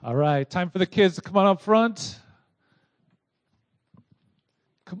All right, time for the kids to come on up front.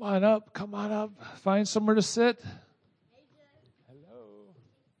 Come on up, come on up. Find somewhere to sit. Hello.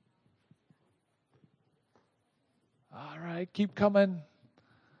 All right, keep coming.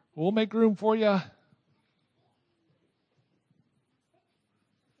 We'll make room for you.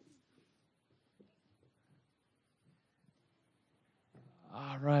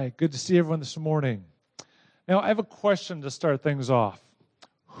 All right, good to see everyone this morning. Now, I have a question to start things off.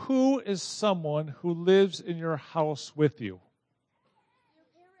 Who is someone who lives in your house with you?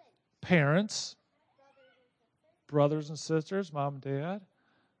 Parents, brothers and sisters, mom and dad.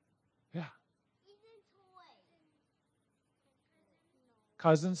 Yeah.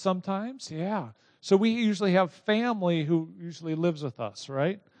 Cousins sometimes, yeah. So we usually have family who usually lives with us,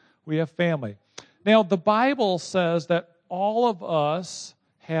 right? We have family. Now, the Bible says that all of us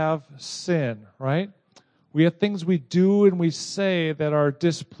have sin, right? We have things we do and we say that are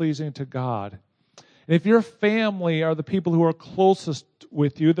displeasing to God. And if your family are the people who are closest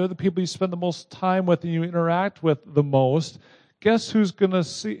with you, they're the people you spend the most time with and you interact with the most, guess whose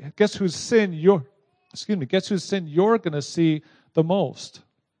sin you're going to see the most?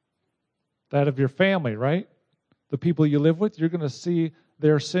 That of your family, right? The people you live with, you're going to see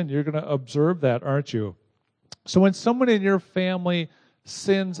their sin. You're going to observe that, aren't you? So when someone in your family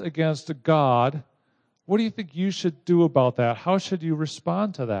sins against God, what do you think you should do about that? How should you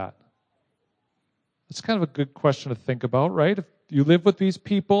respond to that? It's kind of a good question to think about, right? If you live with these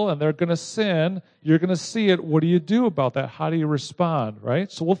people and they're going to sin, you're going to see it. What do you do about that? How do you respond,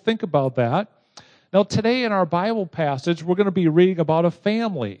 right? So we'll think about that. Now, today in our Bible passage, we're going to be reading about a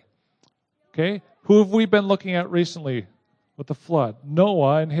family. Okay? Who have we been looking at recently with the flood?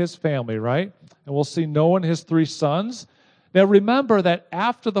 Noah and his family, right? And we'll see Noah and his 3 sons. Now, remember that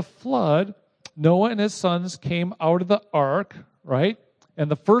after the flood, Noah and his sons came out of the ark, right?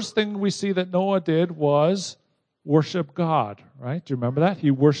 And the first thing we see that Noah did was worship God, right? Do you remember that?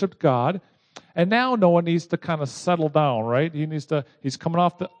 He worshiped God. And now Noah needs to kind of settle down, right? He's coming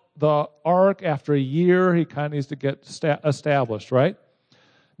off the ark after a year. He kind of needs to get established, right?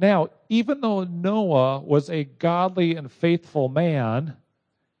 Now, even though Noah was a godly and faithful man,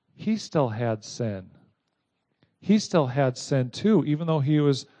 he still had sin. He still had sin too, even though he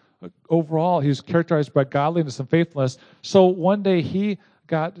was characterized by godliness and faithfulness. So one day he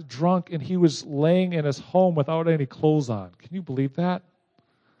got drunk and he was laying in his home without any clothes on. Can you believe that?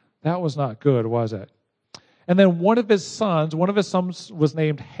 That was not good, was it? And then one of his sons was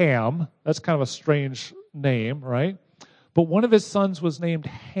named Ham. That's kind of a strange name, right? But one of his sons was named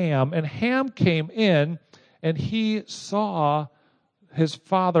Ham, and Ham came in and he saw his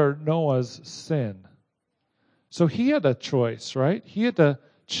father Noah's sin. So he had a choice, right? He had to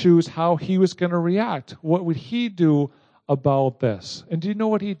choose how he was going to react. What would he do about this? And do you know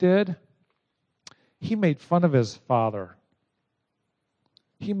what he did? He made fun of his father.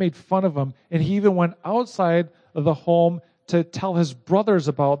 He made fun of him, and he even went outside of the home to tell his brothers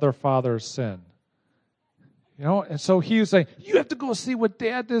about their father's sin. You know, and so he was saying, "You have to go see what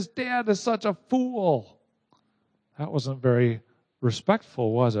Dad does. Dad is such a fool." That wasn't very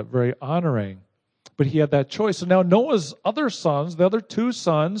respectful, was it? Very honoring. But he had that choice. So now Noah's other sons, the other 2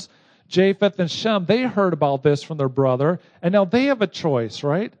 sons, Japheth and Shem, they heard about this from their brother, and now they have a choice,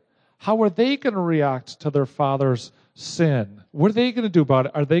 right? How are they going to react to their father's sin? What are they going to do about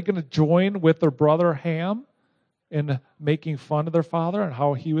it? Are they going to join with their brother Ham in making fun of their father and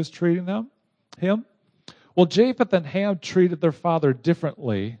how he was treating him? Well, Japheth and Ham treated their father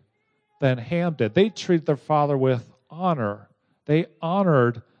differently than Ham did. They treated their father with honor. They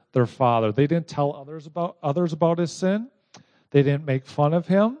honored their father. They didn't tell others about his sin. They didn't make fun of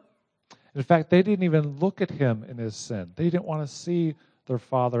him. In fact, they didn't even look at him in his sin. They didn't want to see their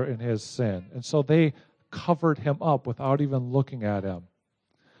father in his sin. And so they covered him up without even looking at him.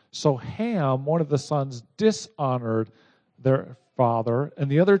 So Ham, one of the sons, dishonored their father,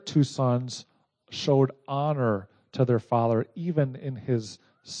 and the other 2 sons showed honor to their father even in his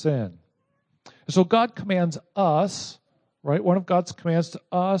sin. And so God commands us, right? One of God's commands to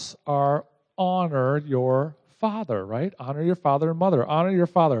us are honor your father, right? Honor your father and mother. Honor your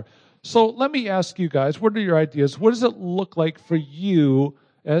father. So let me ask you guys, what are your ideas? What does it look like for you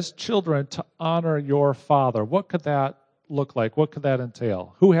as children to honor your father? What could that look like? What could that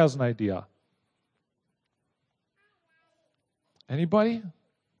entail? Who has an idea? Anybody?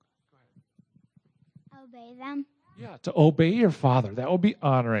 Obey them. Yeah, to obey your father. That would be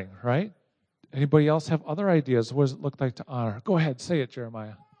honoring, right? Anybody else have other ideas? What does it look like to honor? Go ahead, say it,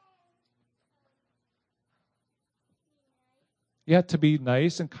 Jeremiah. Yeah, to be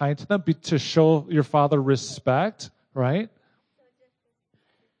nice and kind to them, to show your father respect, right?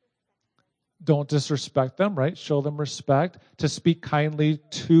 don't disrespect them, right? Show them respect. To speak kindly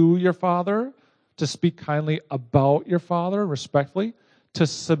to your father, to speak kindly about your father, respectfully. To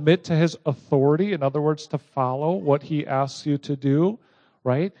submit to his authority, in other words, to follow what he asks you to do,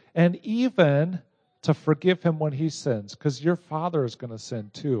 right? And even to forgive him when he sins, because your father is going to sin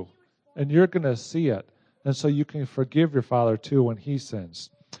too, and you're going to see it. And so you can forgive your father too when he sins.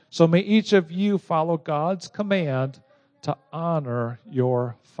 So may each of you follow God's command to honor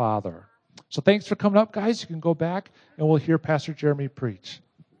your father. So thanks for coming up, guys. You can go back, and we'll hear Pastor Jeremy preach.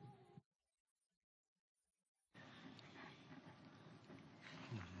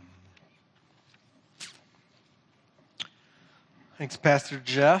 Thanks, Pastor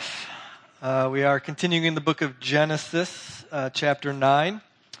Jeff. We are continuing in the book of Genesis, chapter 9.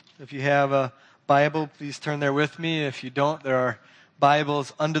 If you have a Bible, please turn there with me. If you don't, there are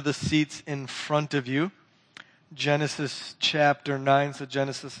Bibles under the seats in front of you. Genesis chapter 9. So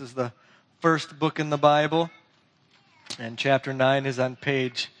Genesis is the first book in the Bible. And chapter 9 is on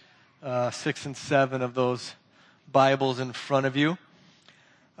page 6 and 7 of those Bibles in front of you.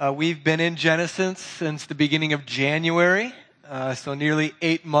 We've been in Genesis since the beginning of January. So nearly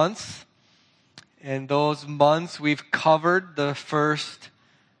 8 months. In those months, we've covered the first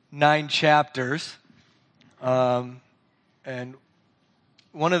 9 chapters. And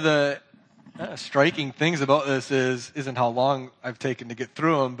one of the striking things about this isn't how long I've taken to get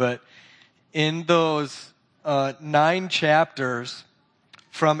through them, but in those 9 chapters,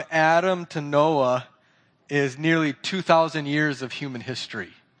 from Adam to Noah, is nearly 2,000 years of human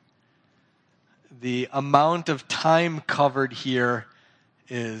history. The amount of time covered here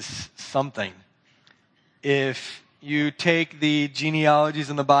is something. If you take the genealogies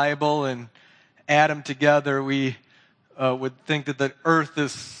in the Bible and add them together, we would think that the earth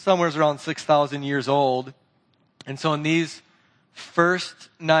is somewhere around 6,000 years old. And so in these first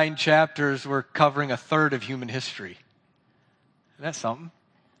 9 chapters, we're covering a third of human history. And that's something.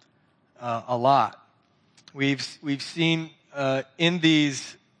 A lot. We've seen in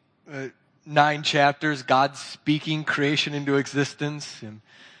these 9 chapters, God speaking creation into existence and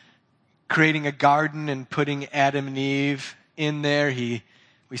creating a garden and putting Adam and Eve in there.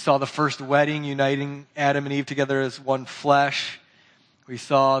 We saw the first wedding uniting Adam and Eve together as one flesh. We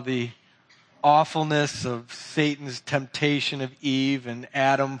saw the awfulness of Satan's temptation of Eve and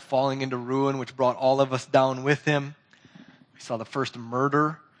Adam falling into ruin, which brought all of us down with him. We saw the first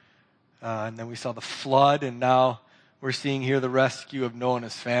murder, and then we saw the flood, and now we're seeing here the rescue of Noah and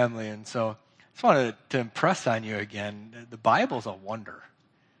his family. And so I just wanted to impress on you again, the Bible's a wonder.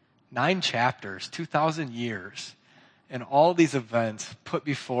 9 chapters, 2,000 years, and all these events put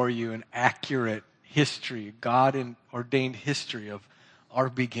before you an accurate history, God-ordained history of our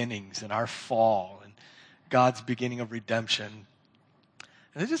beginnings and our fall and God's beginning of redemption.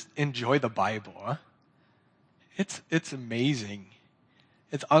 And I just enjoy the Bible. Huh? It's amazing.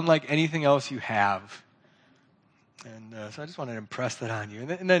 It's unlike anything else you have. And so I just wanted to impress that on you.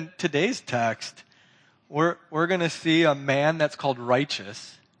 And then today's text, we're going to see a man that's called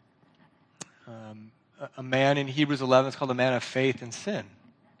righteous. A man in Hebrews 11 is called a man of faith and sin.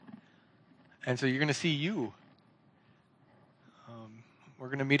 And so you're going to see you. We're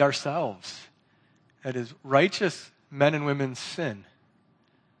going to meet ourselves. That is, righteous men and women sin.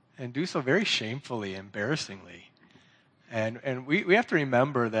 And do so very shamefully, embarrassingly. And we have to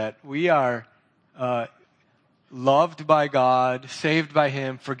remember that we are loved by God, saved by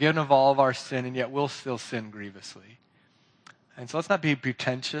Him, forgiven of all of our sin, and yet we'll still sin grievously. And so let's not be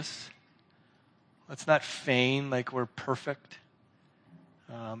pretentious. Let's not feign like we're perfect.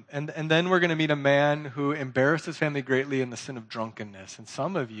 And then we're going to meet a man who embarrassed his family greatly in the sin of drunkenness. And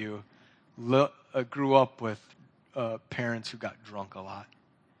some of you grew up with parents who got drunk a lot.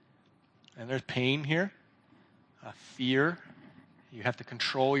 And there's pain here, fear. You have to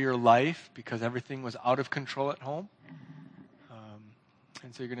control your life because everything was out of control at home.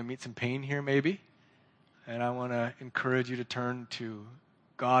 And so you're going to meet some pain here maybe. And I want to encourage you to turn to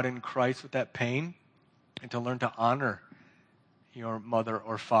God in Christ with that pain and to learn to honor your mother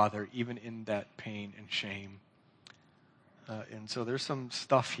or father even in that pain and shame. And so there's some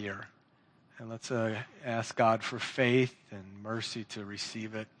stuff here. And let's ask God for faith and mercy to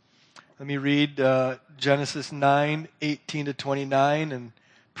receive it. Let me read Genesis 9, 18 to 29 and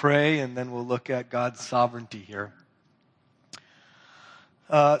pray, and then we'll look at God's sovereignty here.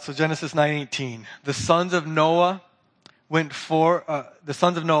 So Genesis 9:18. The sons of Noah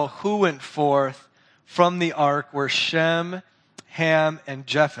who went forth from the ark were Shem, Ham, and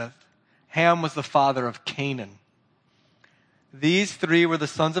Japheth. Ham was the father of Canaan. These 3 were the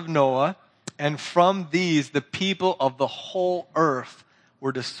sons of Noah, and from these the people of the whole earth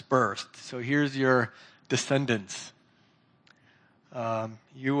were dispersed. So here's your descendants.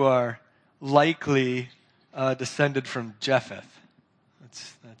 You are likely descended from Japheth.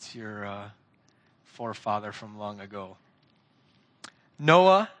 That's your forefather from long ago.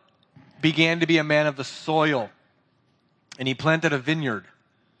 Noah began to be a man of the soil, and he planted a vineyard.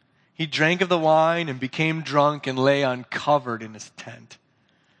 He drank of the wine and became drunk and lay uncovered in his tent.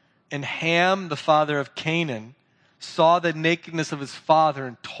 And Ham, the father of Canaan, saw the nakedness of his father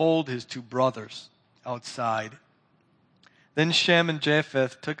and told his two brothers outside. Then Shem and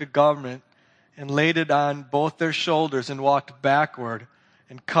Japheth took a garment and laid it on both their shoulders and walked backward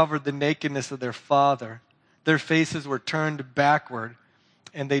and covered the nakedness of their father. Their faces were turned backward,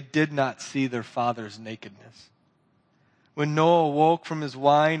 and they did not see their father's nakedness. When Noah awoke from his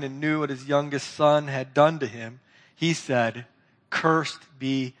wine and knew what his youngest son had done to him, he said, "Cursed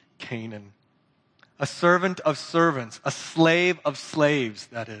be Canaan. A servant of servants, a slave of slaves,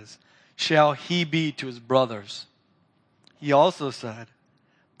 that is, shall he be to his brothers." He also said,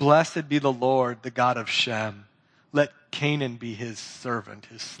 "Blessed be the Lord, the God of Shem. Let Canaan be his servant,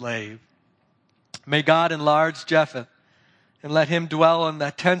 his slave. May God enlarge Japheth, and let him dwell in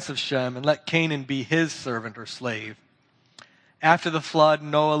the tents of Shem, and let Canaan be his servant or slave." After the flood,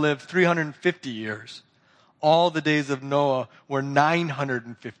 Noah lived 350 years. All the days of Noah were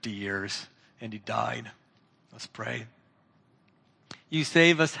 950 years, and he died. Let's pray. You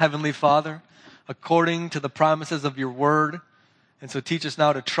save us, Heavenly Father, according to the promises of your word. And so teach us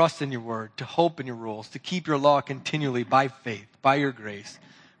now to trust in your word, to hope in your rules, to keep your law continually by faith, by your grace.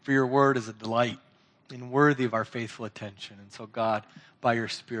 For your word is a delight and worthy of our faithful attention. And so God, by your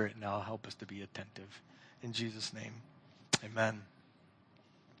Spirit now, help us to be attentive. In Jesus' name, amen.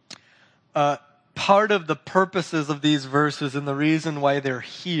 Part of the purposes of these verses and the reason why they're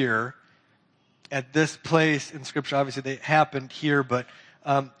here at this place in Scripture, obviously they happened here, but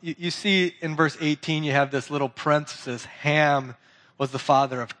you see in verse 18, you have this little parenthesis, Ham was the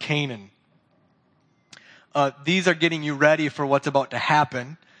father of Canaan. These are getting you ready for what's about to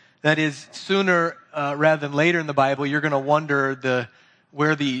happen. That is, sooner rather than later in the Bible, you're going to wonder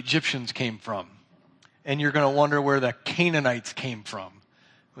where the Egyptians came from. And you're going to wonder where the Canaanites came from.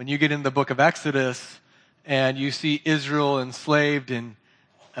 When you get in the book of Exodus and you see Israel enslaved in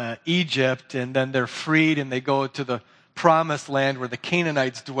Egypt, and then they're freed and they go to the promised land where the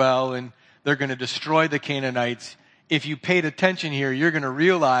Canaanites dwell, and they're going to destroy the Canaanites. If you paid attention here, you're going to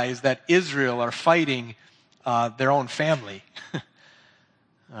realize that Israel are fighting their own family.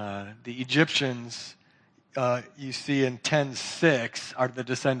 The Egyptians, you see in 10:6, are the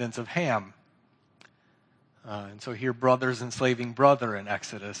descendants of Ham. And so here, brothers enslaving brother in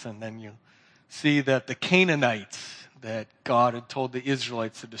Exodus. And then you see that the Canaanites that God had told the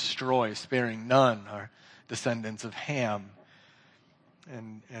Israelites to destroy, sparing none, are descendants of Ham.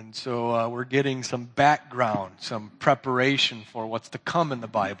 And so we're getting some background, some preparation for what's to come in the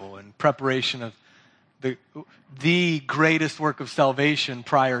Bible, and preparation of the greatest work of salvation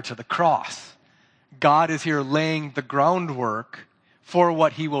prior to the cross. God is here laying the groundwork for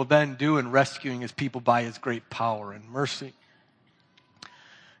what he will then do in rescuing his people by his great power and mercy.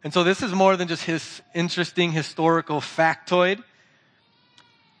 And so this is more than just his interesting historical factoid.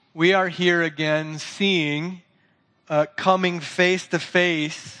 We are here again seeing, coming face to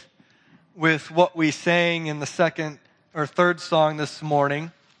face with what we sang in the second or third song this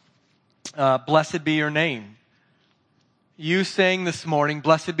morning, Blessed Be Your Name. You sang this morning,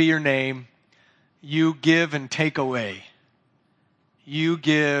 Blessed be your name. You give and take away. You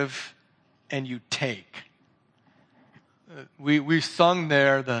give and you take. We sung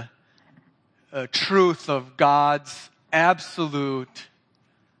there the truth of God's absolute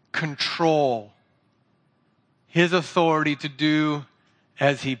control, his authority to do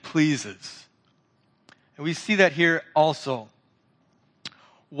as he pleases. And we see that here also.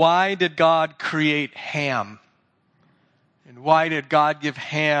 Why did God create Ham? And why did God give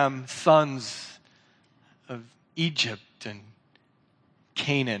Ham sons of Egypt and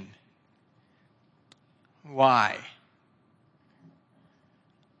Canaan? Why?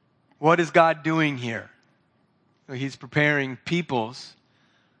 What is God doing here? He's preparing peoples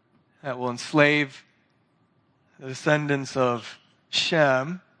that will enslave the descendants of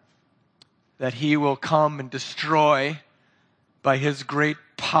Shem, that he will come and destroy by his great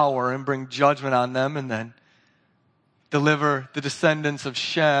power and bring judgment on them, and then deliver the descendants of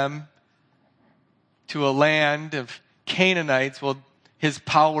Shem to a land of Canaanites. Well, his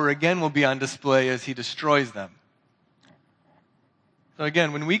power again will be on display as he destroys them. So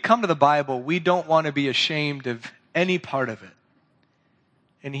again, when we come to the Bible, we don't want to be ashamed of any part of it.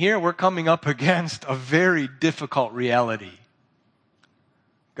 And here we're coming up against a very difficult reality.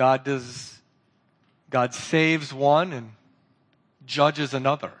 God saves one and judges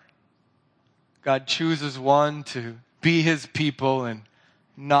another. God chooses one to be his people and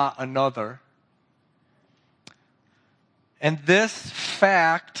not another. And this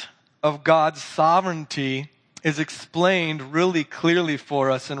fact of God's sovereignty is explained really clearly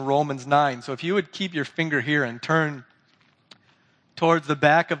for us in Romans 9. So if you would keep your finger here and turn towards the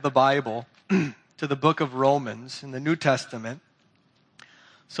back of the Bible to the book of Romans in the New Testament.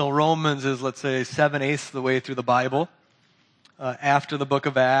 So Romans is, let's say, 7/8 of the way through the Bible, after the book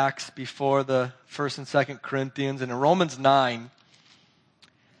of Acts, before the 1st and 2nd Corinthians. And in Romans 9,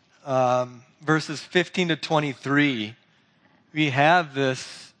 verses 15 to 23, we have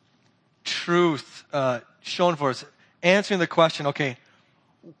this truth shown for us, answering the question, okay,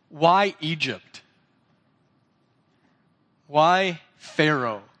 why Egypt? Why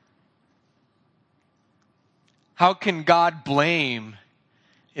Pharaoh? How can God blame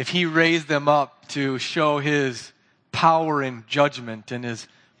if he raised them up to show his power and judgment and his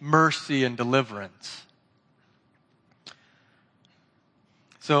mercy and deliverance?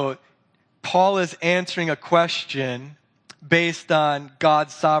 So Paul is answering a question based on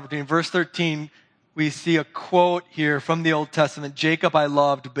God's sovereignty. In verse 13, we see a quote here from the Old Testament, Jacob I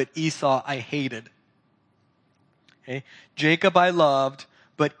loved, but Esau I hated. Okay? Jacob I loved,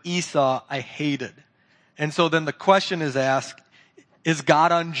 but Esau I hated. And so then the question is asked, is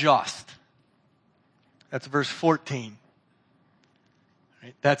God unjust? That's verse 14.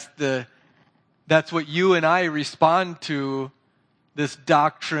 Right? That's what you and I respond to this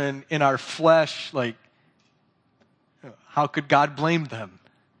doctrine in our flesh, like, how could God blame them?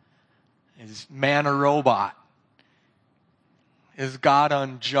 Is man a robot? Is God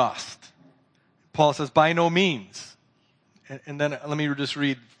unjust? Paul says, by no means. And then let me just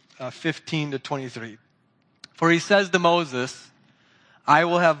read 15 to 23. For he says to Moses, I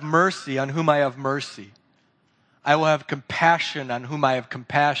will have mercy on whom I have mercy. I will have compassion on whom I have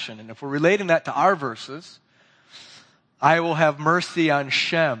compassion. And if we're relating that to our verses, I will have mercy on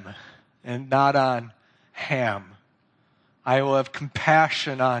Shem and not on Ham. I will have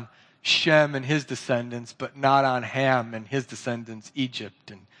compassion on Shem and his descendants, but not on Ham and his descendants,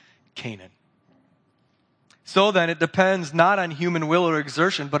 Egypt and Canaan. So then it depends not on human will or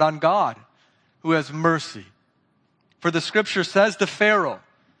exertion, but on God, who has mercy. For the scripture says to Pharaoh,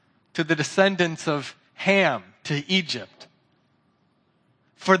 to the descendants of Ham, to Egypt,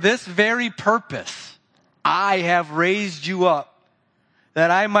 for this very purpose I have raised you up,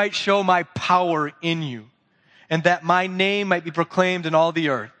 that I might show my power in you, and that my name might be proclaimed in all the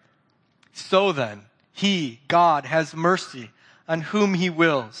earth. So then, he, God, has mercy on whom he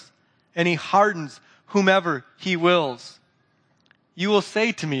wills, and he hardens whomever he wills. You will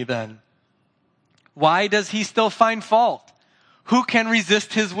say to me then, why does he still find fault? Who can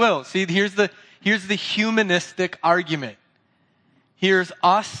resist his will? See, here's the humanistic argument. Here's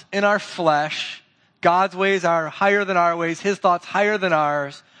us in our flesh. God's ways are higher than our ways. His thoughts higher than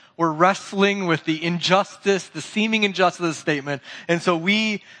ours. We're wrestling with the injustice, the seeming injustice of the statement. And so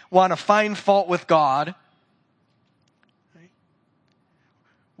we want to find fault with God.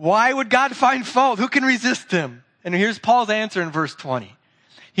 Why would God find fault? Who can resist him? And here's Paul's answer in verse 20.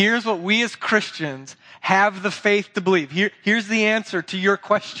 Here's what we as Christians have the faith to believe. Here's the answer to your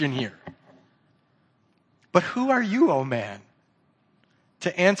question here. But who are you, O man,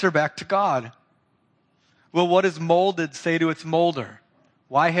 to answer back to God? Will what is molded say to its molder,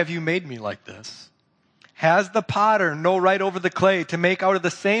 why have you made me like this? Has the potter no right over the clay to make out of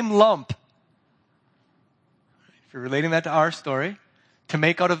the same lump, if you're relating that to our story, to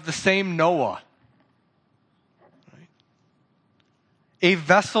make out of the same Noah, a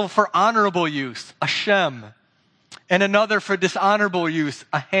vessel for honorable use, a Shem, and another for dishonorable use,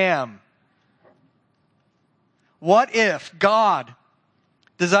 a Ham? What if God,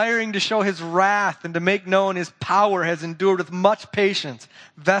 desiring to show his wrath and to make known his power, has endured with much patience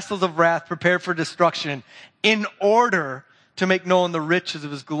vessels of wrath prepared for destruction, in order to make known the riches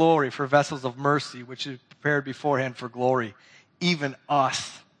of his glory for vessels of mercy, which is prepared beforehand for glory, even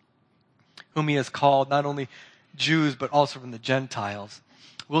us, whom he has called, not only Jews, but also from the Gentiles.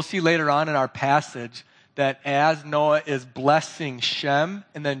 We'll see later on in our passage that as Noah is blessing Shem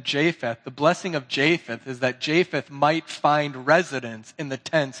and then Japheth, the blessing of Japheth is that Japheth might find residence in the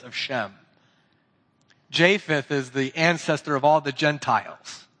tents of Shem. Japheth is the ancestor of all the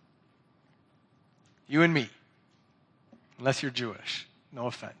Gentiles. You and me. Unless you're Jewish. No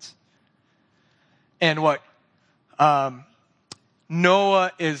offense. And what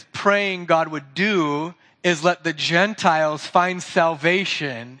Noah is praying God would do is let the Gentiles find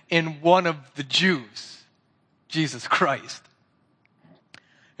salvation in one of the Jews, Jesus Christ.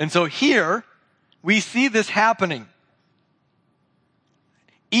 And so here, we see this happening.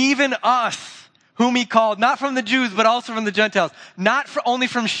 Even us, whom he called, not from the Jews, but also from the Gentiles. Not only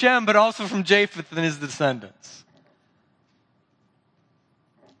from Shem, but also from Japheth and his descendants.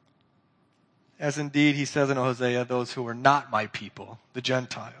 As indeed he says in Hosea, those who are not my people, the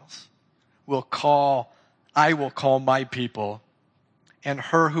Gentiles, I will call my people, and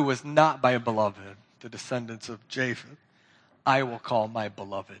her who was not my beloved, the descendants of Japheth, I will call my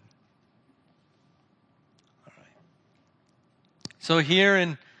beloved. All right. So here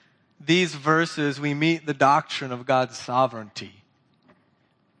in these verses, we meet the doctrine of God's sovereignty.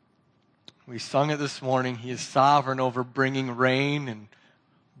 We sung it this morning. He is sovereign over bringing rain and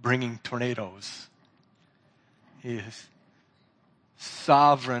bringing tornadoes. He is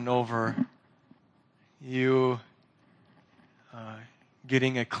sovereign over you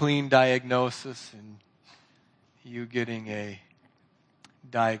getting a clean diagnosis and you getting a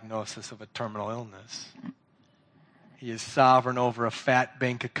diagnosis of a terminal illness. He is sovereign over a fat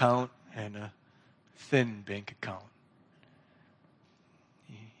bank account and a thin bank account.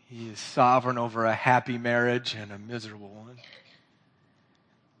 He is sovereign over a happy marriage and a miserable one.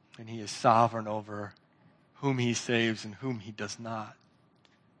 And he is sovereign over whom he saves and whom he does not.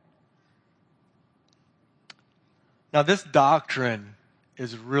 Now, this doctrine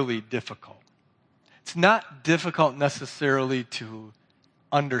is really difficult. It's not difficult necessarily to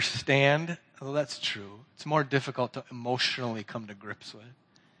understand, although that's true. It's more difficult to emotionally come to grips with.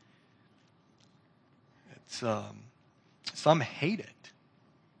 It's some hate it.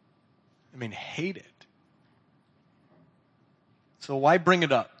 Hate it. So why bring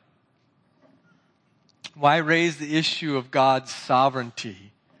it up? Why raise the issue of God's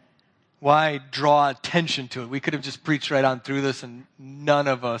sovereignty? Why draw attention to it? We could have just preached right on through this and none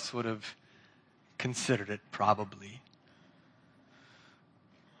of us would have considered it, probably.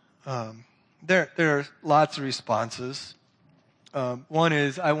 There are lots of responses. One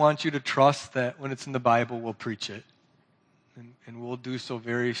is, I want you to trust that when it's in the Bible, we'll preach it. And we'll do so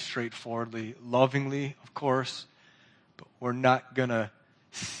very straightforwardly, lovingly, of course. But we're not going to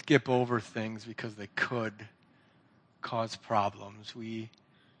skip over things because they could cause problems. We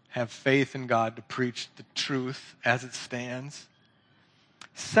have faith in God to preach the truth as it stands.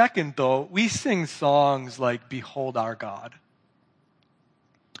 Second, though, we sing songs like Behold Our God.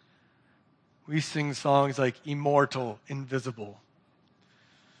 We sing songs like Immortal, Invisible.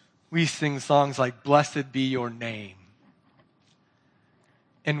 We sing songs like Blessed Be Your Name.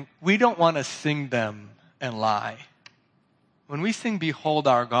 And we don't want to sing them and lie. When we sing Behold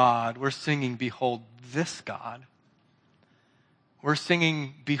Our God, we're singing Behold this God. We're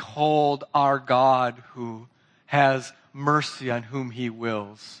singing Behold Our God who has mercy on whom he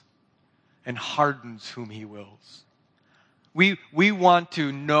wills and hardens whom he wills. We want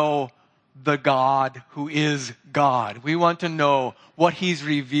to know the God who is God. We want to know what he's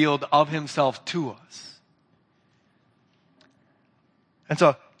revealed of himself to us. And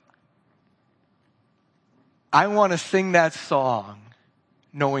so, I want to sing that song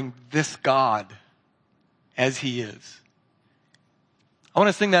knowing this God as he is. I want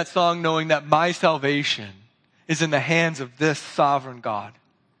to sing that song knowing that my salvation is in the hands of this sovereign God.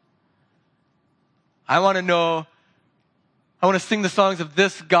 I want to sing the songs of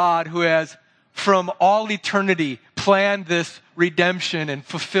this God who has from all eternity planned this redemption and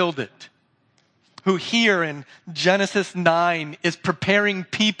fulfilled it. Who here in Genesis 9 is preparing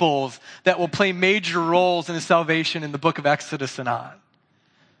peoples that will play major roles in his salvation in the book of Exodus and on.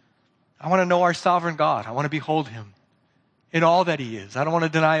 I want to know our sovereign God. I want to behold him in all that he is. I don't want to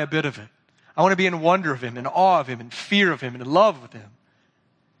deny a bit of it. I want to be in wonder of him, in awe of him, in fear of him, in love with him.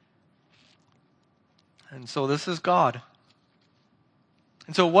 And so this is God.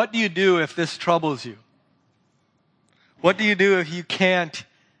 And so what do you do if this troubles you? What do you do if you can't,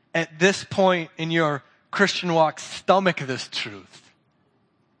 at this point in your Christian walk, stomach this truth?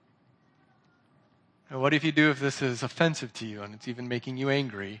 And what if you do if this is offensive to you and it's even making you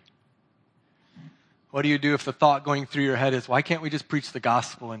angry? What do you do if the thought going through your head is, why can't we just preach the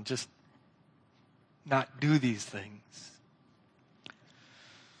gospel and just not do these things?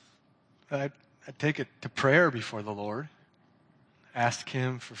 I'd take it to prayer before the Lord. Ask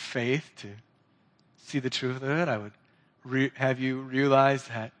him for faith to see the truth of it. I would have you realize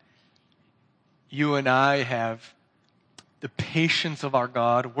that you and I have the patience of our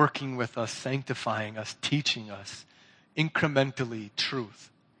God working with us, sanctifying us, teaching us incrementally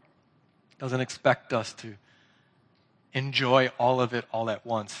truth. Doesn't expect us to enjoy all of it all at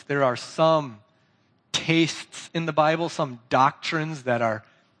once. There are some tastes in the Bible, some doctrines that are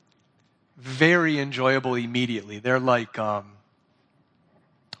very enjoyable immediately. They're like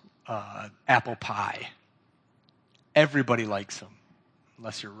apple pie. Everybody likes them,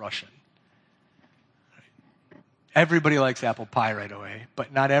 unless you're Russian. Everybody likes apple pie right away,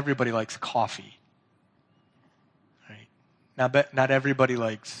 but not everybody likes coffee. Right? Not everybody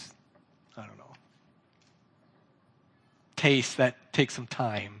likes, I don't know, taste that takes some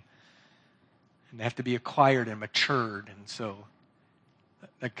time. And they have to be acquired and matured. And so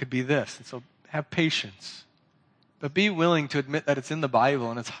that could be this. And so have patience. But be willing to admit that it's in the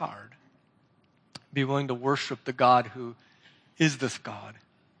Bible and it's hard. Be willing to worship the God who is this God.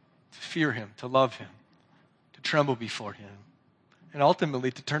 To fear him, to love him, to tremble before him. And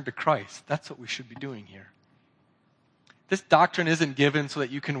ultimately to turn to Christ. That's what we should be doing here. This doctrine isn't given so that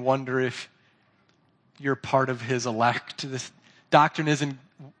you can wonder if you're part of his elect. This doctrine isn't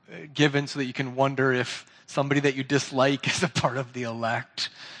given so that you can wonder if somebody that you dislike is a part of the elect.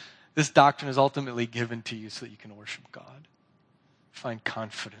 This doctrine is ultimately given to you so that you can worship God. Find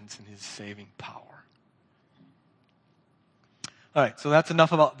confidence in his saving power. All right, so that's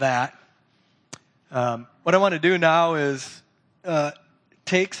enough about that. What I want to do now is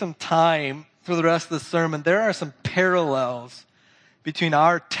take some time for the rest of the sermon. There are some parallels between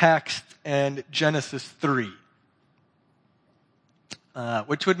our text and Genesis 3.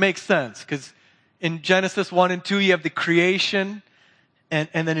 Which would make sense, because in Genesis 1 and 2, you have the creation, and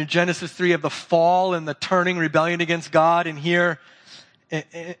then in Genesis 3, you have the fall and the turning, rebellion against God, and here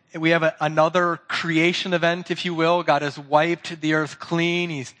we have another creation event, if you will. God has wiped the earth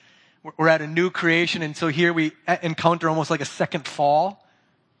clean. We're at a new creation, and so here we encounter almost like a second fall,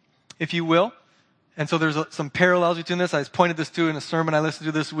 if you will. And so there's some parallels between this. I pointed this to in a sermon I listened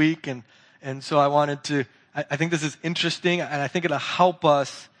to this week, and so I wanted to, I think this is interesting, and I think it'll help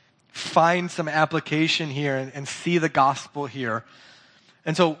us find some application here and see the gospel here.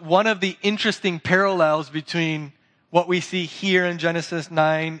 And so one of the interesting parallels between what we see here in Genesis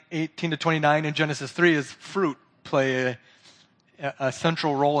 9:18-29 and Genesis 3 is fruit play a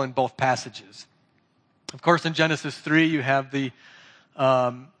central role in both passages. Of course, in Genesis 3, you have the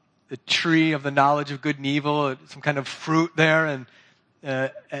tree of the knowledge of good and evil, some kind of fruit there, and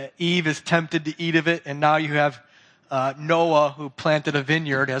Eve is tempted to eat of it, and now you have Noah, who planted a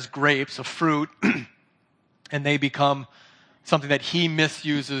vineyard, has grapes of fruit, and they become something that he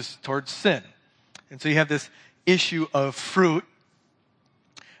misuses towards sin. And so you have this issue of fruit.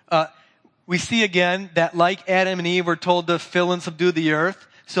 We see again that like Adam and Eve were told to fill and subdue the earth,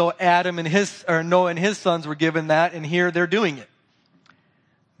 so Noah and his sons were given that, and here they're doing it.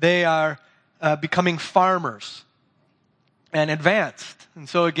 They are becoming farmers and advanced. And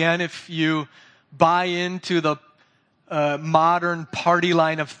so again, if you buy into the modern party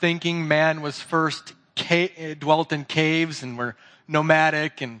line of thinking, man was first dwelt in caves and were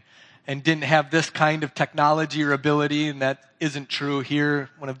nomadic and didn't have this kind of technology or ability, and that isn't true here.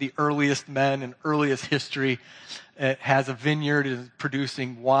 One of the earliest men in earliest history has a vineyard, is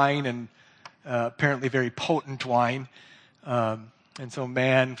producing wine, and apparently very potent wine. And so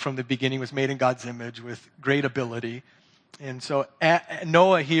man from the beginning was made in God's image with great ability. And so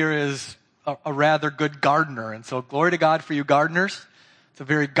Noah here is a rather good gardener. And so glory to God for you gardeners. It's a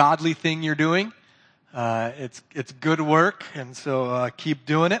very godly thing you're doing. It's good work, and so keep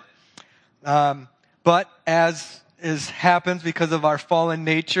doing it. But as happens because of our fallen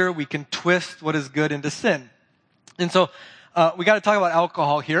nature, we can twist what is good into sin. And so we got to talk about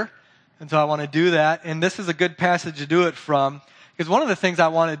alcohol here. And so I want to do that. And this is a good passage to do it from, because one of the things I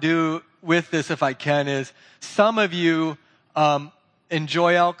want to do with this, if I can, is some of you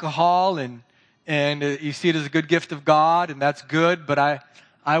enjoy alcohol and you see it as a good gift of God, and that's good, but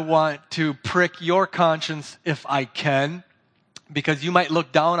I want to prick your conscience if I can, because you might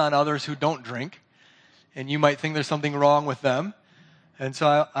look down on others who don't drink, and you might think there's something wrong with them. And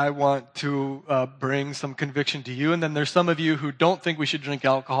so I want to bring some conviction to you. And then there's some of you who don't think we should drink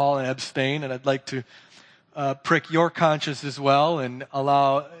alcohol and abstain, and I'd like to prick your conscience as well and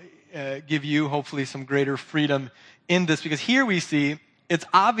give you hopefully some greater freedom in this, because here we see it's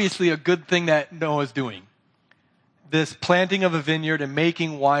obviously a good thing that Noah's doing. This planting of a vineyard and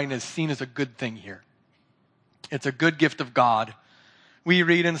making wine is seen as a good thing here. It's a good gift of God. We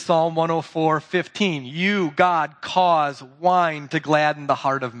read in Psalm 104:15, "You, God, cause wine to gladden the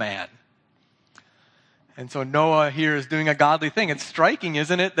heart of man." And so Noah here is doing a godly thing. It's striking,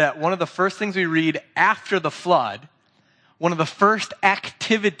 isn't it, that one of the first things we read after the flood, one of the first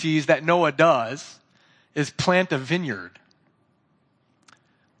activities that Noah does is plant a vineyard.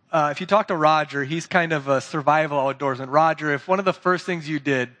 If you talk to Roger, he's kind of a survival outdoorsman. Roger, if one of the first things you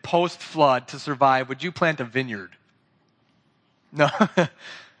did post-flood to survive, would you plant a vineyard? No,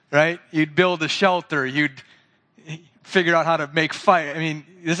 right? You'd build a shelter. You'd figured out how to make fire. I mean,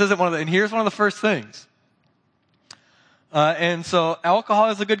 this isn't one of the, and here's one of the first things. And so alcohol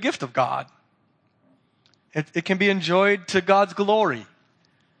is a good gift of God. It can be enjoyed to God's glory.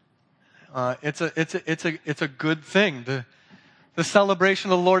 It's a good thing. The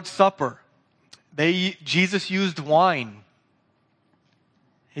celebration of the Lord's Supper. Jesus used wine.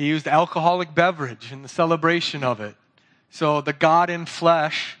 He used alcoholic beverage in the celebration of it. So the God in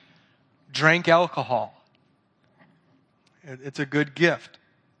flesh drank alcohol. It's a good gift.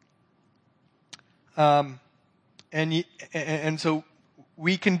 And so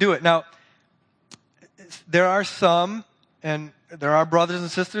we can do it. Now, there are some, and there are brothers and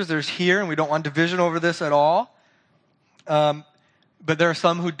sisters, there's here, and we don't want division over this at all. But there are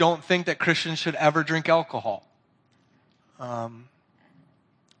some who don't think that Christians should ever drink alcohol.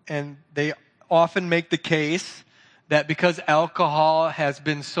 And they often make the case that because alcohol has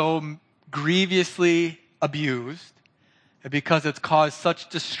been so grievously abused, and because it's caused such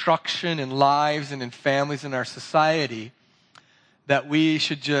destruction in lives and in families in our society, that we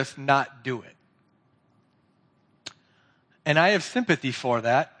should just not do it. And I have sympathy for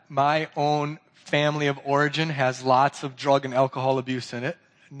that. My own family of origin has lots of drug and alcohol abuse in it.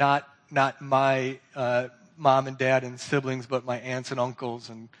 Not my mom and dad and siblings, but my aunts and uncles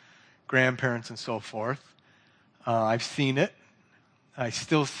and grandparents and so forth. I've seen it. I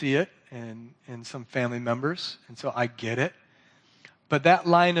still see it in some family members, and so I get it. But that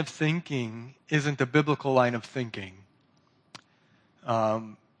line of thinking isn't a biblical line of thinking.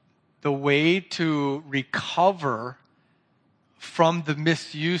 The way to recover from the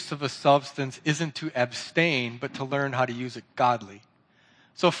misuse of a substance isn't to abstain, but to learn how to use it godly.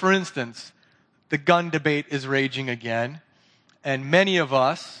 So, for instance, the gun debate is raging again, and many of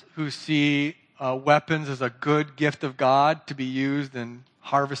us who see weapons as a good gift of God to be used in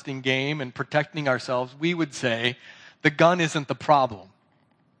harvesting game and protecting ourselves, we would say the gun isn't the problem,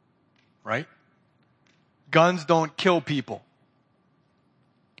 right? Guns don't kill people.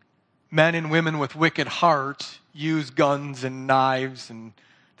 Men and women with wicked hearts use guns and knives and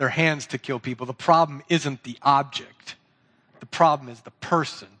their hands to kill people. The problem isn't the object. The problem is the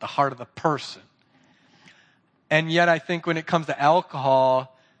person, the heart of the person. And yet I think when it comes to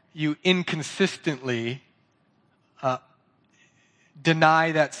alcohol, you inconsistently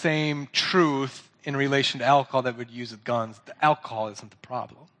deny that same truth in relation to alcohol that would use with guns. The alcohol isn't the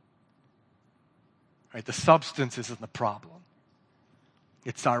problem. Right? The substance isn't the problem.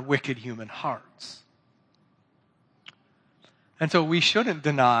 It's our wicked human hearts. And so we shouldn't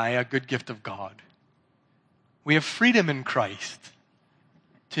deny a good gift of God. We have freedom in Christ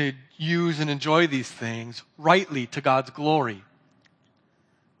to use and enjoy these things rightly to God's glory.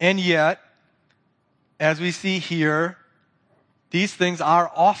 And yet, as we see here, these things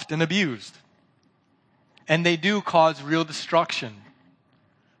are often abused. And they do cause real destruction.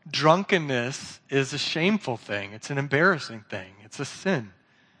 Drunkenness is a shameful thing. It's an embarrassing thing. It's a sin.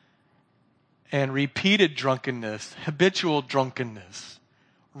 And repeated drunkenness, habitual drunkenness,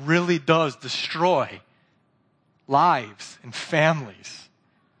 really does destroy lives and families,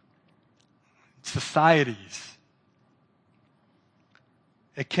 societies.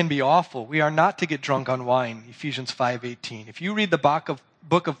 It can be awful. We are not to get drunk on wine, Ephesians 5:18. If you read the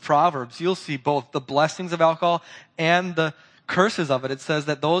book of Proverbs, you'll see both the blessings of alcohol and the curses of it. It says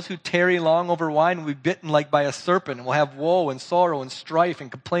that those who tarry long over wine will be bitten like by a serpent and will have woe and sorrow and strife and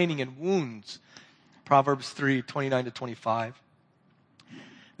complaining and wounds. Proverbs 3:29-25.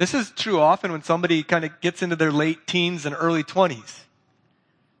 This is true often when somebody kind of gets into their late teens and early 20s.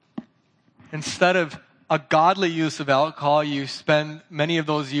 Instead of a godly use of alcohol, you spend many of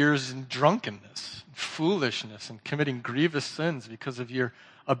those years in drunkenness, foolishness, and committing grievous sins because of your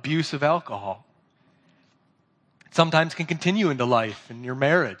abuse of alcohol. It sometimes can continue into life and your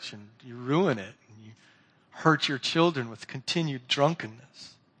marriage, and you ruin it, and you hurt your children with continued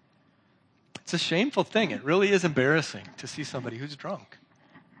drunkenness. It's a shameful thing. It really is embarrassing to see somebody who's drunk.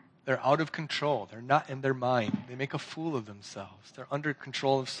 They're out of control. They're not in their mind. They make a fool of themselves. They're under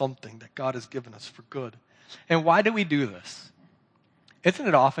control of something that God has given us for good. And why do we do this? Isn't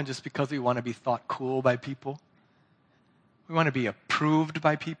it often just because we want to be thought cool by people? We want to be approved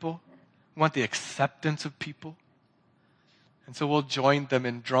by people. We want the acceptance of people. And so we'll join them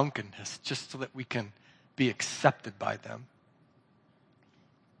in drunkenness just so that we can be accepted by them.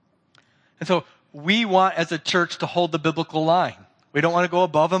 And so we want as a church to hold the biblical line. We don't want to go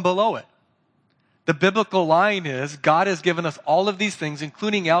above and below it. The biblical line is God has given us all of these things,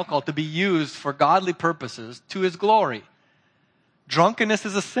 including alcohol, to be used for godly purposes to His glory. Drunkenness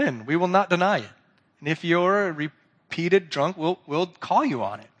is a sin. We will not deny it. And if you're a repeated drunk, we'll call you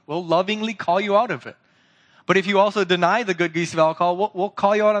on it. We'll lovingly call you out of it. But if you also deny the good use of alcohol, we'll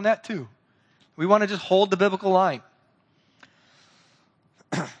call you out on that too. We want to just hold the biblical line.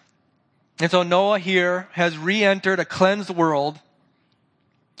 And so Noah here has re-entered a cleansed world.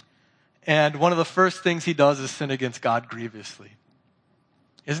 And one of the first things he does is sin against God grievously.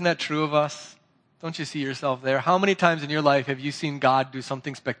 Isn't that true of us? Don't you see yourself there? How many times in your life have you seen God do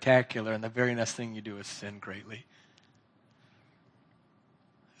something spectacular and the very next thing you do is sin greatly?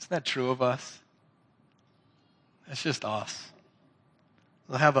 Isn't that true of us? That's just us.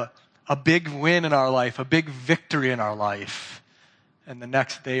 We'll have a big win in our life, a big victory in our life. And the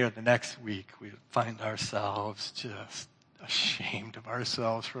next day or the next week, we find ourselves just ashamed of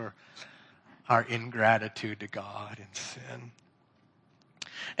ourselves for our ingratitude to God and sin.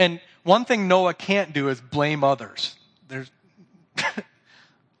 And one thing Noah can't do is blame others. There's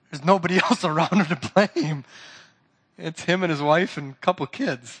nobody else around him to blame. It's him and his wife and a couple of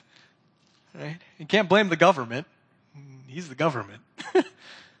kids. Right? You can't blame the government. He's the government.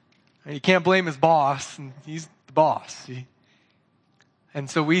 You can't blame his boss. And he's the boss. See? And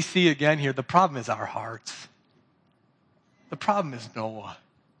so we see again here, the problem is our hearts. The problem is Noah.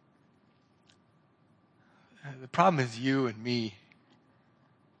 The problem is you and me.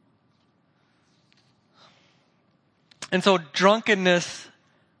 And so drunkenness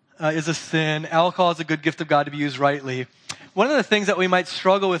is a sin. Alcohol is a good gift of God to be used rightly. One of the things that we might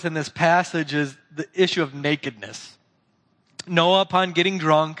struggle with in this passage is the issue of nakedness. Noah, upon getting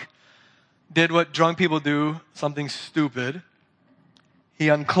drunk, did what drunk people do, something stupid. He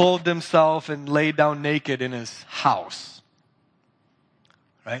unclothed himself and laid down naked in his house.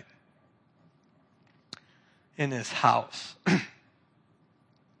 Right? In his house.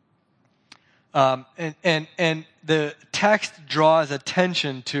 And the text draws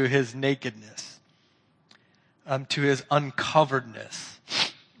attention to his nakedness, to his uncoveredness.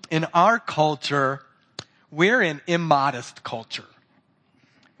 In our culture, we're an immodest culture.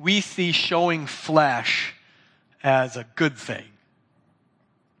 We see showing flesh as a good thing.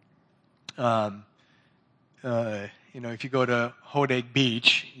 If you go to Hodag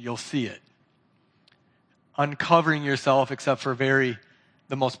Beach, you'll see it. Uncovering yourself except for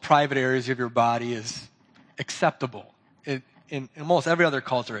the most private areas of your body is acceptable. In almost every other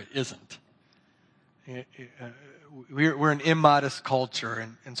culture, it isn't. We're an immodest culture.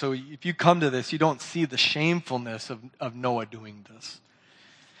 And so if you come to this, you don't see the shamefulness of Noah doing this.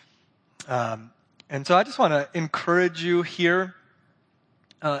 And so I just want to encourage you here,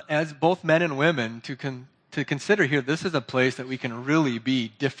 as both men and women, to consider here, this is a place that we can really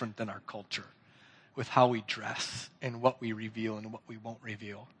be different than our culture with how we dress and what we reveal and what we won't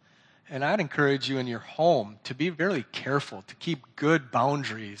reveal. And I'd encourage you in your home to be very careful, to keep good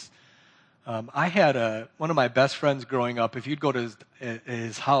boundaries. I had one of my best friends growing up. If you'd go to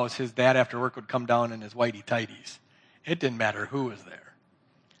his house, his dad after work would come down in his whitey tighties. It didn't matter who was there.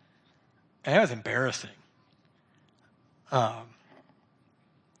 And it was embarrassing.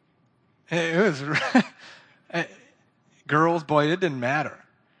 It was girls, boy, it didn't matter.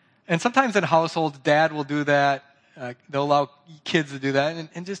 And sometimes in households, dad will do that. They'll allow kids to do that.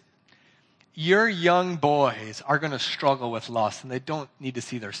 And just, your young boys are going to struggle with lust, and they don't need to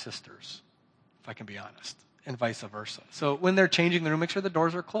see their sisters, if I can be honest, and vice versa. So when they're changing the room, make sure the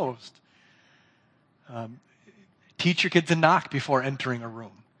doors are closed. Teach your kids to knock before entering a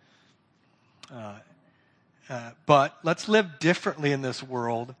room. But let's live differently in this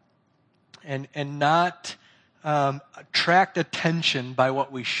world and not attract attention by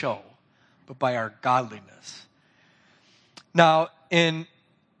what we show, but by our godliness. Now, in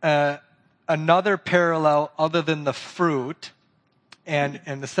another parallel other than the fruit, and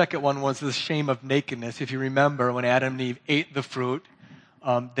the second one was the shame of nakedness. If you remember, when Adam and Eve ate the fruit,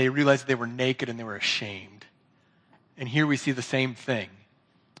 they realized they were naked and they were ashamed. And here we see the same thing.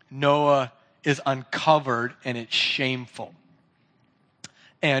 Noah is uncovered and it's shameful.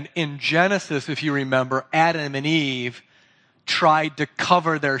 And in Genesis, if you remember, Adam and Eve tried to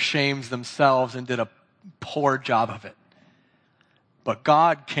cover their shames themselves and did a poor job of it. But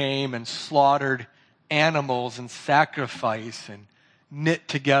God came and slaughtered animals and sacrifice and knit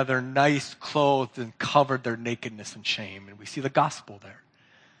together nice clothes and covered their nakedness and shame. And we see the gospel there.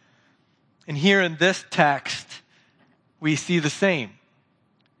 And here in this text, we see the same.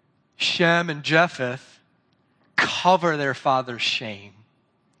 Shem and Japheth cover their father's shame.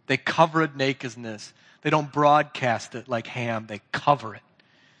 They cover nakedness. They don't broadcast it like Ham. They cover it.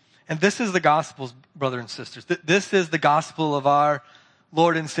 And this is the gospel, brothers and sisters. This is the gospel of our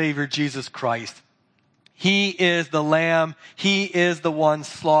Lord and Savior, Jesus Christ. He is the Lamb. He is the one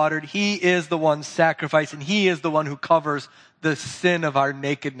slaughtered. He is the one sacrificed. And He is the one who covers the sin of our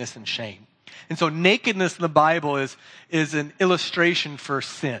nakedness and shame. And so nakedness in the Bible is an illustration for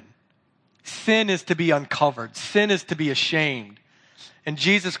sin. Sin is to be uncovered. Sin is to be ashamed. And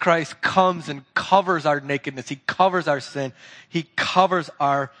Jesus Christ comes and covers our nakedness. He covers our sin. He covers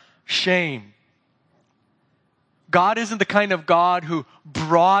our shame. God isn't the kind of God who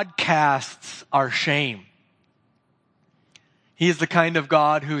broadcasts our shame. He is the kind of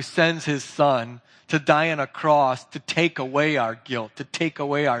God who sends his Son to die on a cross to take away our guilt, to take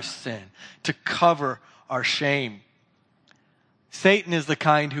away our sin, to cover our shame. Satan is the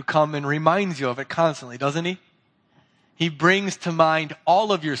kind who comes and reminds you of it constantly, doesn't he? He brings to mind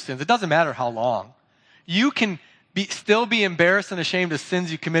all of your sins. It doesn't matter how long. You can still be embarrassed and ashamed of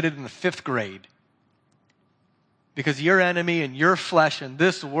sins you committed in the 5th grade. Because your enemy and your flesh and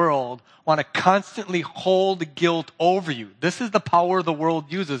this world want to constantly hold guilt over you. This is the power the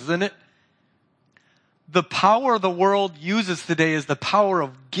world uses, isn't it? The power the world uses today is the power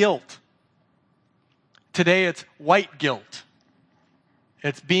of guilt. Today it's white guilt.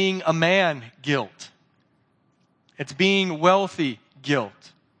 It's being a man guilt. It's being wealthy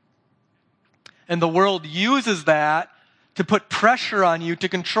guilt. And the world uses that to put pressure on you to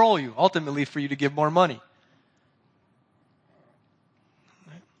control you, ultimately for you to give more money.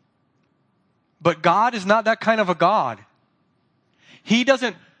 But God is not that kind of a God. He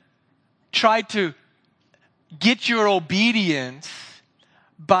doesn't try to get your obedience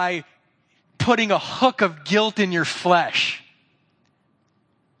by putting a hook of guilt in your flesh.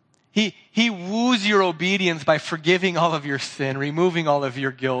 He woos your obedience by forgiving all of your sin, removing all of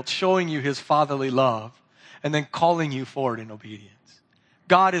your guilt, showing you his fatherly love, and then calling you forward in obedience.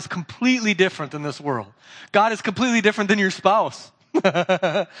 God is completely different than this world. God is completely different than your spouse.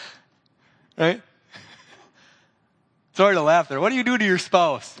 Right? Sorry to laugh there. What do you do to your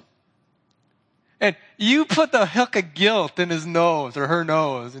spouse? And you put the hook of guilt in his nose or her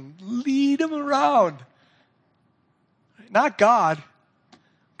nose and lead him around. Not God.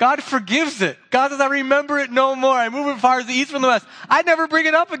 God forgives it. God says, I remember it no more. I move it far as the east from the west. I never bring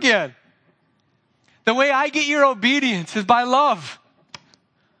it up again. The way I get your obedience is by love.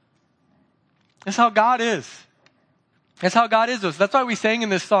 That's how God is. That's how God is with us. That's why we sang in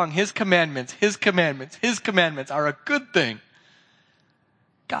this song, His commandments, His commandments, His commandments are a good thing.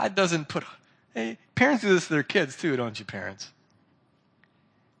 God doesn't put... Hey, parents do this to their kids too, don't you, parents?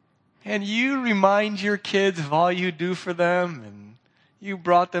 And you remind your kids of all you do for them, and you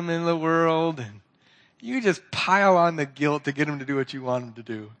brought them in the world, and you just pile on the guilt to get them to do what you want them to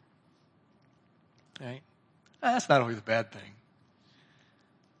do. Right? That's not always a bad thing.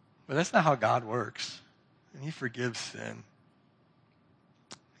 But that's not how God works. And he forgives sin.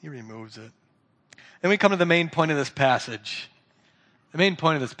 He removes it. Then we come to the main point of this passage. The main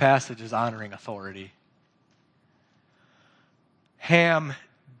point of this passage is honoring authority. Ham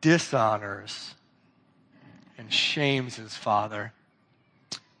dishonors and shames his father.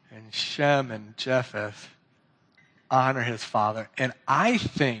 And Shem and Japheth honor his father. And I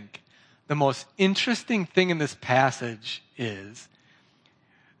think the most interesting thing in this passage is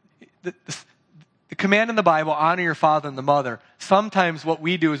the command in the Bible, honor your father and the mother. Sometimes what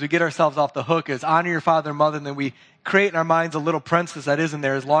we do is we get ourselves off the hook is honor your father and mother, and then we create in our minds a little princess that isn't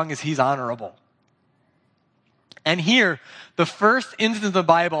there as long as he's honorable. And here, the first instance of the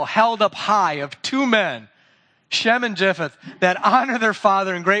Bible held up high of two men, Shem and Japheth, that honor their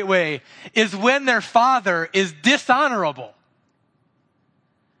father in a great way is when their father is dishonorable.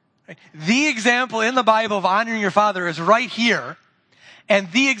 The example in the Bible of honoring your father is right here. And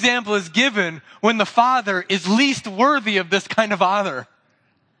the example is given when the father is least worthy of this kind of honor.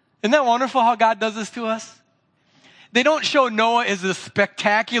 Isn't that wonderful how God does this to us? They don't show Noah as a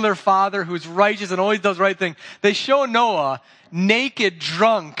spectacular father who's righteous and always does the right thing. They show Noah naked,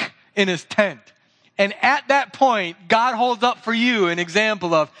 drunk in his tent. And at that point, God holds up for you an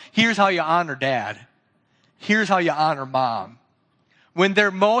example of, here's how you honor dad. Here's how you honor mom. When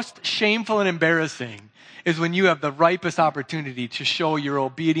they're most shameful and embarrassing is when you have the ripest opportunity to show your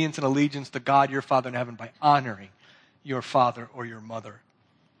obedience and allegiance to God, your Father in heaven, by honoring your father or your mother.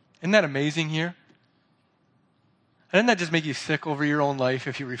 Isn't that amazing here? Doesn't that just make you sick over your own life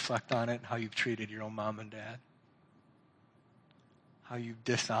if you reflect on it and how you've treated your own mom and dad? How you've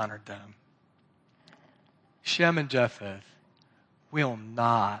dishonored them. Shem and Japheth will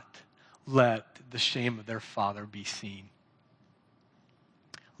not let the shame of their father be seen.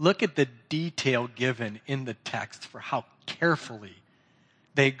 Look at the detail given in the text for how carefully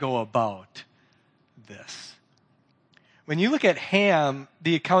they go about this. When you look at Ham,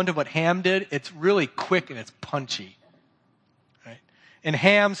 the account of what Ham did, it's really quick and it's punchy. Right? And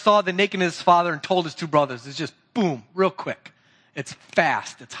Ham saw the nakedness of his father and told his two brothers. It's just boom, real quick. It's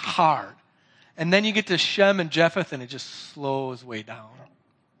fast. It's hard. And then you get to Shem and Japheth, and it just slows way down.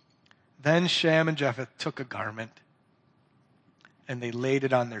 Then Shem and Japheth took a garment, and they laid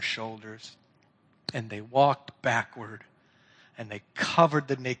it on their shoulders, and they walked backward, and they covered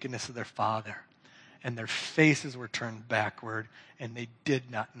the nakedness of their father, and their faces were turned backward, and they did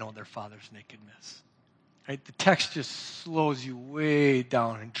not know their father's nakedness. Right? The text just slows you way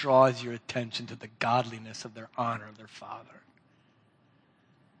down and draws your attention to the godliness of their honor of their father.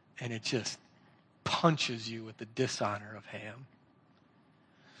 And it just punches you with the dishonor of Ham.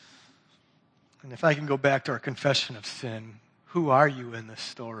 And if I can go back to our confession of sin, who are you in this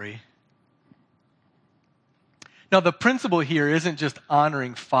story? Now, the principle here isn't just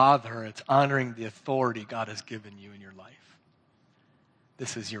honoring Father, it's honoring the authority God has given you in your life.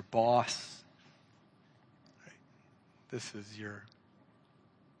 This is your boss. Right? This is your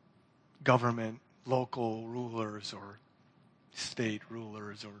government, local rulers or state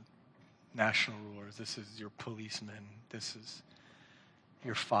rulers or national rulers. This is your policeman. This is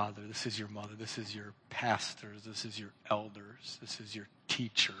your father. This is your mother. This is your pastors. This is your elders. This is your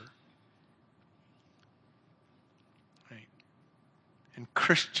teacher. Right? And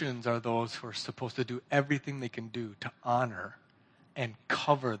Christians are those who are supposed to do everything they can do to honor and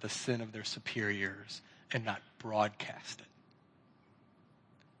cover the sin of their superiors and not broadcast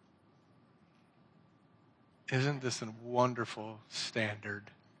it. Isn't this a wonderful standard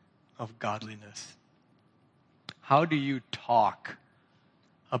of godliness? How do you talk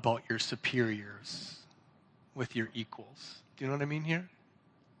about your superiors with your equals? Do you know what I mean here?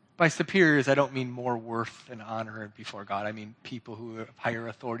 By superiors, I don't mean more worth and honor before God. I mean people who have higher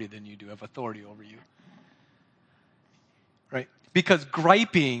authority than you do, have authority over you. Right? Because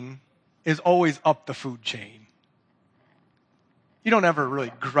griping is always up the food chain. You don't ever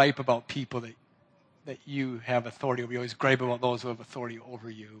really gripe about people that you have authority over. You always gripe about those who have authority over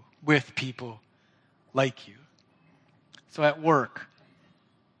you with people like you. So at work,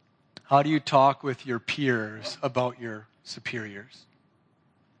 how do you talk with your peers about your superiors?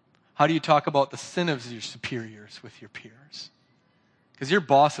 How do you talk about the sin of your superiors with your peers? Because your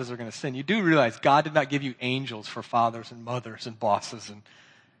bosses are going to sin. You do realize God did not give you angels for fathers and mothers and bosses and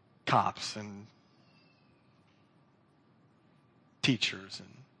cops and teachers. And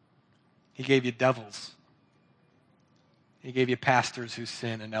He gave you devils. He gave you pastors who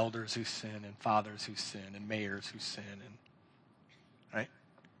sin and elders who sin and fathers who sin and mayors who sin. And right?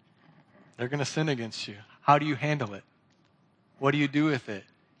 They're going to sin against you. How do you handle it? What do you do with it?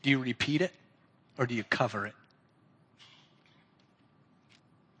 Do you repeat it or do you cover it?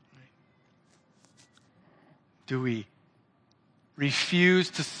 Do we refuse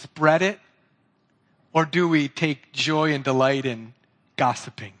to spread it or do we take joy and delight in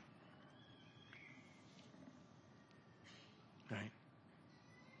gossiping? Right?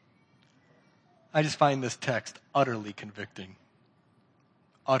 I just find this text utterly convicting.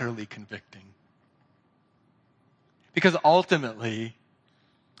 Utterly convicting. Because ultimately,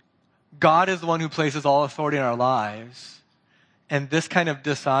 God is the one who places all authority in our lives, and this kind of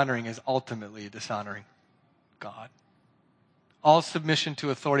dishonoring is ultimately dishonoring God. All submission to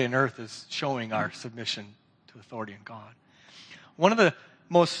authority on earth is showing our submission to authority in God. One of the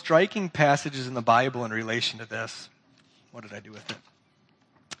most striking passages in the Bible in relation to this, what did I do with it?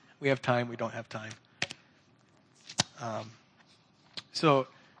 We have time, we don't have time. So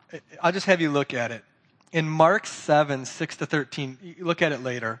I'll just have you look at it. In Mark 7, 6-13, you look at it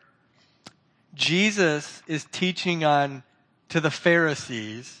later. Jesus is teaching on to the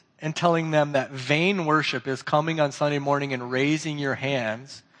Pharisees and telling them that vain worship is coming on Sunday morning and raising your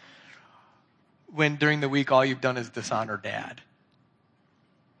hands when during the week all you've done is dishonor dad.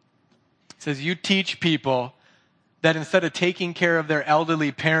 It says you teach people that instead of taking care of their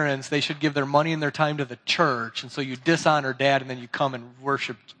elderly parents, they should give their money and their time to the church. And so you dishonor dad and then you come and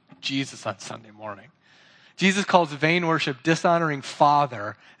worship Jesus on Sunday morning. Jesus calls vain worship dishonoring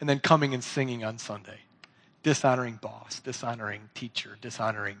Father and then coming and singing on Sunday. Dishonoring boss, dishonoring teacher,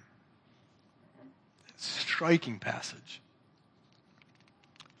 dishonoring. Striking passage.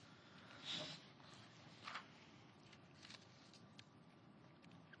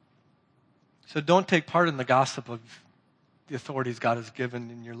 So don't take part in the gossip of the authorities God has given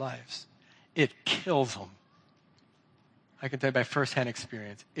in your lives. It kills them. I can tell you by firsthand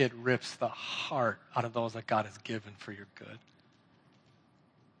experience, it rips the heart out of those that God has given for your good.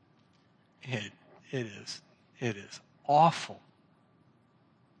 It is awful.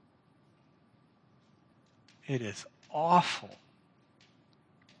 It is awful.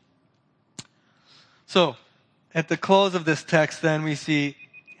 So, at the close of this text, then, we see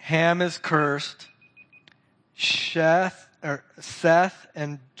Ham is cursed. Sheth Seth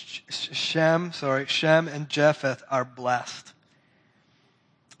and Shem and Japheth are blessed.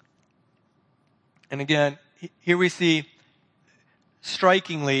 And again, here we see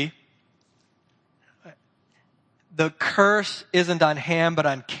strikingly, the curse isn't on Ham, but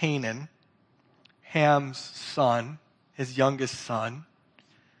on Canaan, Ham's son, his youngest son.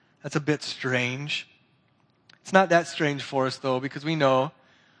 That's a bit strange. It's not that strange for us, though, because we know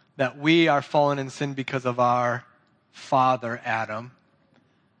that we are fallen in sin because of our father, Adam,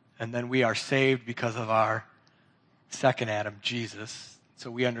 and then we are saved because of our second Adam, Jesus.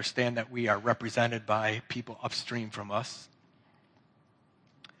 So we understand that we are represented by people upstream from us.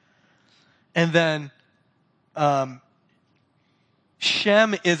 And then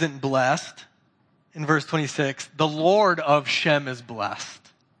Shem isn't blessed. In verse 26, the Lord of Shem is blessed.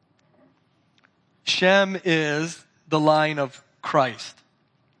 Shem is the line of Christ.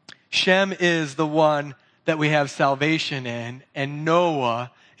 Shem is the one that we have salvation in, and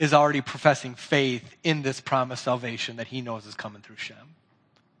Noah is already professing faith in this promised salvation that he knows is coming through Shem.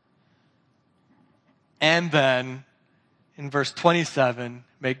 And then, in verse 27,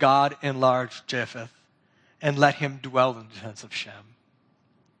 may God enlarge Japheth and let him dwell in the tents of Shem.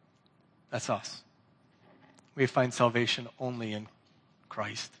 That's us. We find salvation only in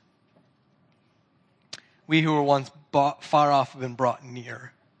Christ. We who were once far off have been brought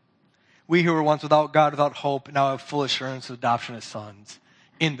near. We who were once without God, without hope, now have full assurance of adoption as sons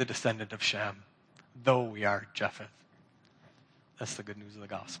in the descendant of Shem, though we are Japheth. That's the good news of the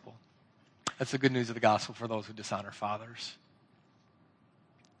gospel. That's the good news of the gospel for those who dishonor fathers.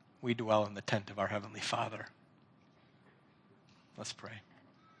 We dwell in the tent of our Heavenly Father. Let's pray.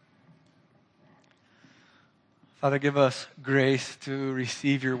 Father, give us grace to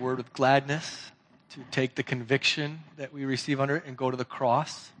receive your word with gladness, to take the conviction that we receive under it and go to the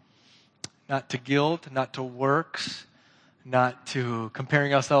cross, not to guilt, not to works, not to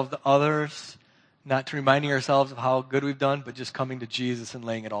comparing ourselves to others, not to reminding ourselves of how good we've done, but just coming to Jesus and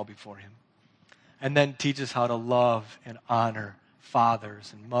laying it all before him. And then teach us how to love and honor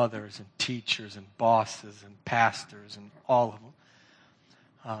fathers and mothers and teachers and bosses and pastors and all of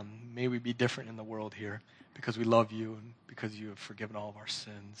them. May we be different in the world here because we love you and because you have forgiven all of our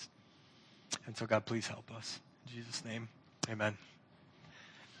sins. And so, God, please help us. In Jesus' name, amen.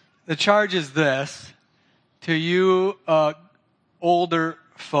 The charge is this. To you older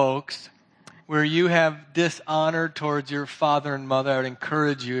folks, where you have dishonor towards your father and mother, I would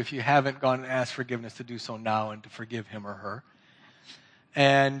encourage you, if you haven't gone and asked forgiveness, to do so now and to forgive him or her.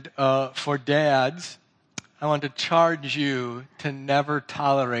 And for dads, I want to charge you to never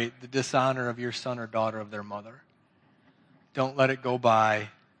tolerate the dishonor of your son or daughter of their mother. Don't let it go by.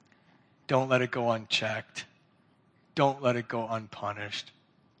 Don't let it go unchecked. Don't let it go unpunished.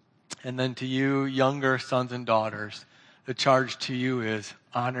 And then to you, younger sons and daughters, the charge to you is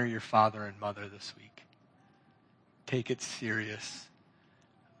honor your father and mother this week. Take it serious.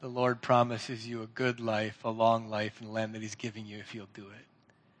 The Lord promises you a good life, a long life, and the land that he's giving you if you'll do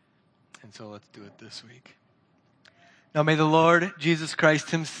it. And so let's do it this week. Now may the Lord Jesus Christ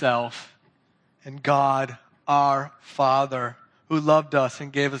himself and God, our Father, who loved us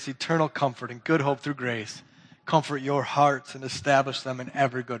and gave us eternal comfort and good hope through grace, comfort your hearts and establish them in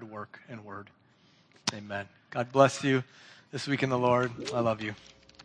every good work and word. Amen. God bless you this week in the Lord. I love you.